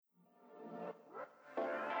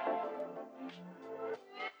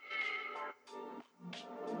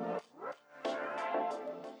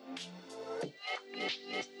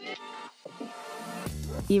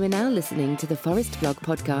You are now listening to the Forest Blog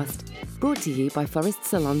podcast, brought to you by Forest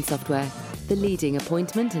Salon Software, the leading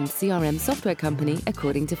appointment and CRM software company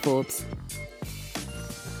according to Forbes.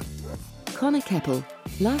 Connor Keppel,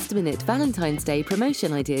 last-minute Valentine's Day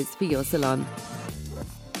promotion ideas for your salon.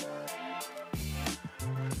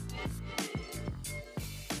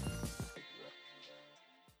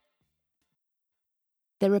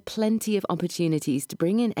 There are plenty of opportunities to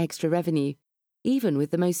bring in extra revenue, even with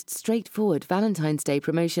the most straightforward Valentine's Day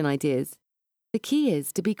promotion ideas. The key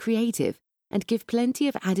is to be creative and give plenty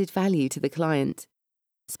of added value to the client.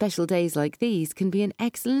 Special days like these can be an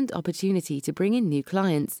excellent opportunity to bring in new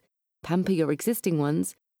clients, pamper your existing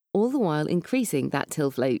ones, all the while increasing that till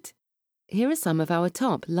float. Here are some of our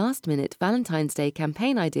top last-minute Valentine's Day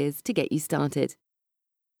campaign ideas to get you started.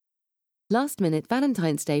 Last-minute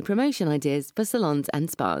Valentine's Day promotion ideas for salons and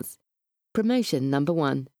spas. Promotion number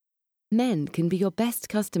 1. Men can be your best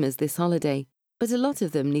customers this holiday, but a lot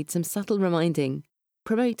of them need some subtle reminding.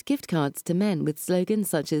 Promote gift cards to men with slogans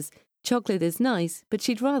such as, "Chocolate is nice, but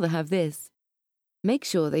she'd rather have this." Make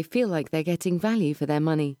sure they feel like they're getting value for their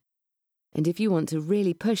money. And if you want to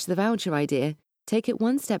really push the voucher idea, take it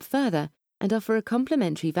one step further and offer a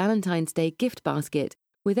complimentary Valentine's Day gift basket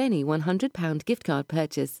with any £100 gift card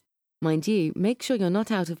purchase. Mind you, make sure you're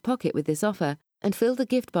not out of pocket with this offer, and fill the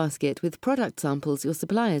gift basket with product samples your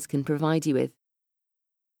suppliers can provide you with.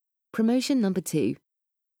 Promotion number 2.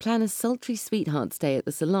 Plan a sultry sweetheart stay at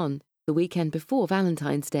the salon the weekend before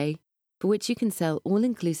Valentine's Day, for which you can sell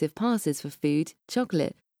all-inclusive passes for food,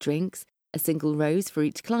 chocolate, drinks, a single rose for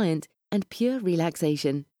each client, and pure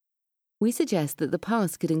relaxation. We suggest that the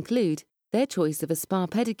pass could include their choice of a spa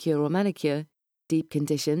pedicure or manicure, deep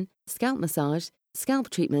condition, scalp massage, scalp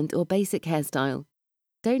treatment, or basic hairstyle.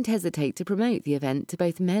 Don't hesitate to promote the event to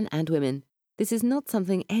both men and women. This is not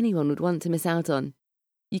something anyone would want to miss out on.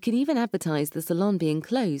 You can even advertise the salon being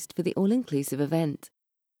closed for the all-inclusive event.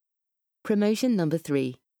 Promotion number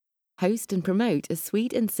 3. Host and promote a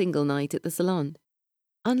sweet and single night at the salon.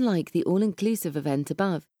 Unlike the all-inclusive event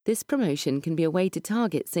above, this promotion can be a way to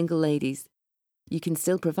target single ladies. You can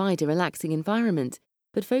still provide a relaxing environment,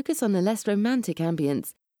 but focus on a less romantic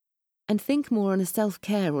ambience and think more on a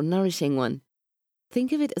self-care or nourishing one.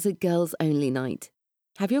 Think of it as a girls-only night.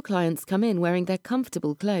 Have your clients come in wearing their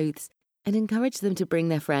comfortable clothes and encourage them to bring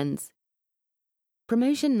their friends.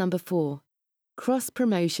 Promotion number 4.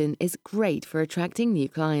 Cross-promotion is great for attracting new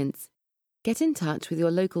clients. Get in touch with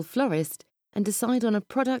your local florist and decide on a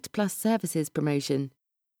product plus services promotion.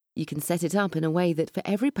 You can set it up in a way that for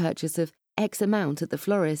every purchase of X amount at the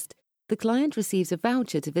florist, the client receives a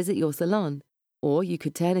voucher to visit your salon, or you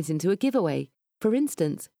could turn it into a giveaway. For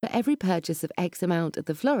instance, for every purchase of X amount at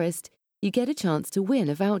the florist, you get a chance to win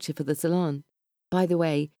a voucher for the salon. By the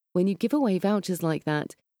way, when you give away vouchers like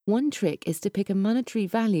that, one trick is to pick a monetary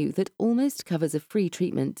value that almost covers a free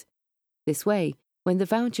treatment. This way, when the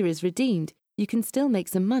voucher is redeemed, you can still make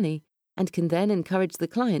some money and can then encourage the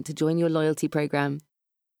client to join your loyalty program.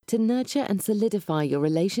 To nurture and solidify your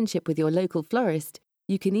relationship with your local florist,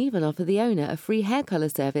 you can even offer the owner a free hair colour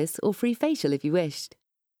service or free facial if you wished.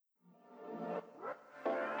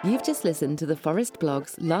 You've just listened to the Forest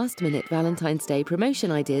Blog's last-minute Valentine's Day promotion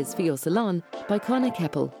ideas for your salon by Connor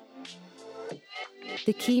Keppel.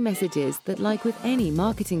 The key message is that, like with any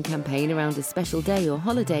marketing campaign around a special day or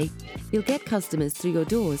holiday, you'll get customers through your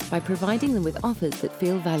doors by providing them with offers that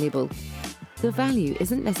feel valuable. The value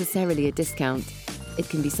isn't necessarily a discount. It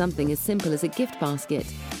can be something as simple as a gift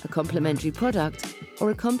basket, a complimentary product, or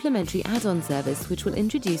a complimentary add-on service which will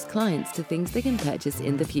introduce clients to things they can purchase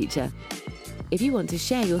in the future. If you want to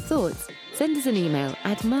share your thoughts, send us an email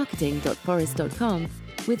at marketing.forest.com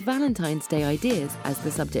with Valentine's Day ideas as the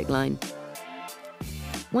subject line.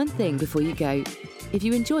 One thing before you go, if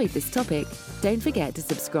you enjoyed this topic, don't forget to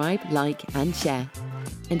subscribe, like, and share.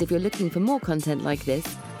 And if you're looking for more content like this,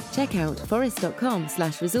 check out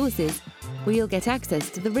forest.com/resources, where you'll get access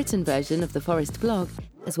to the written version of the Forest blog,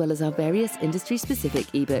 as well as our various industry-specific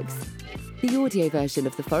ebooks. The audio version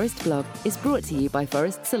of the Forest blog is brought to you by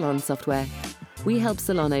Forest Salon Software. We help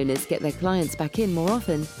salon owners get their clients back in more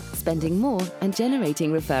often, spending more and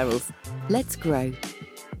generating referrals. Let's grow.